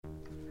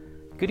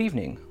Good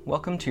evening.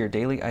 Welcome to your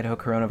daily Idaho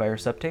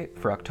coronavirus update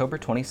for October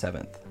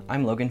 27th.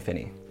 I'm Logan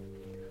Finney.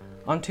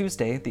 On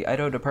Tuesday, the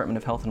Idaho Department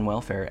of Health and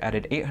Welfare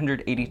added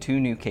 882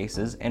 new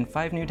cases and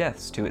 5 new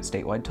deaths to its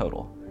statewide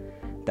total.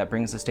 That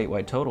brings the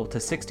statewide total to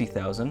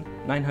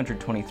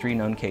 60,923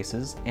 known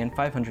cases and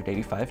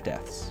 585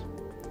 deaths.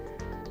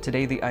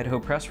 Today, the Idaho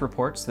Press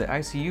reports that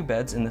ICU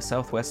beds in the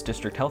Southwest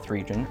District Health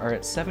Region are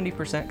at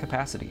 70%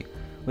 capacity,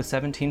 with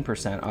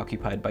 17%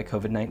 occupied by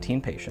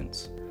COVID-19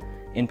 patients.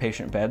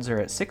 Inpatient beds are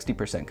at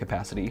 60%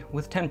 capacity,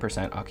 with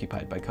 10%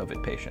 occupied by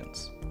COVID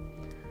patients.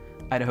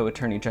 Idaho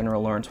Attorney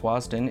General Lawrence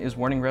Wasden is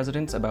warning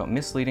residents about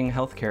misleading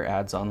healthcare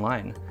ads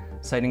online,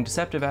 citing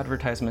deceptive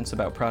advertisements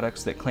about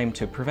products that claim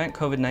to prevent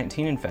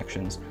COVID-19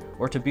 infections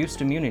or to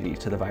boost immunity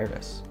to the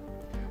virus.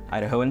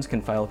 Idahoans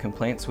can file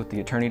complaints with the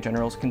Attorney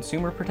General's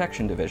Consumer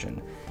Protection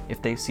Division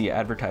if they see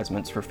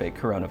advertisements for fake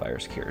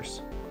coronavirus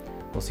cures.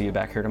 We'll see you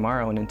back here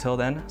tomorrow, and until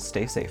then,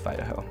 stay safe,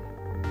 Idaho.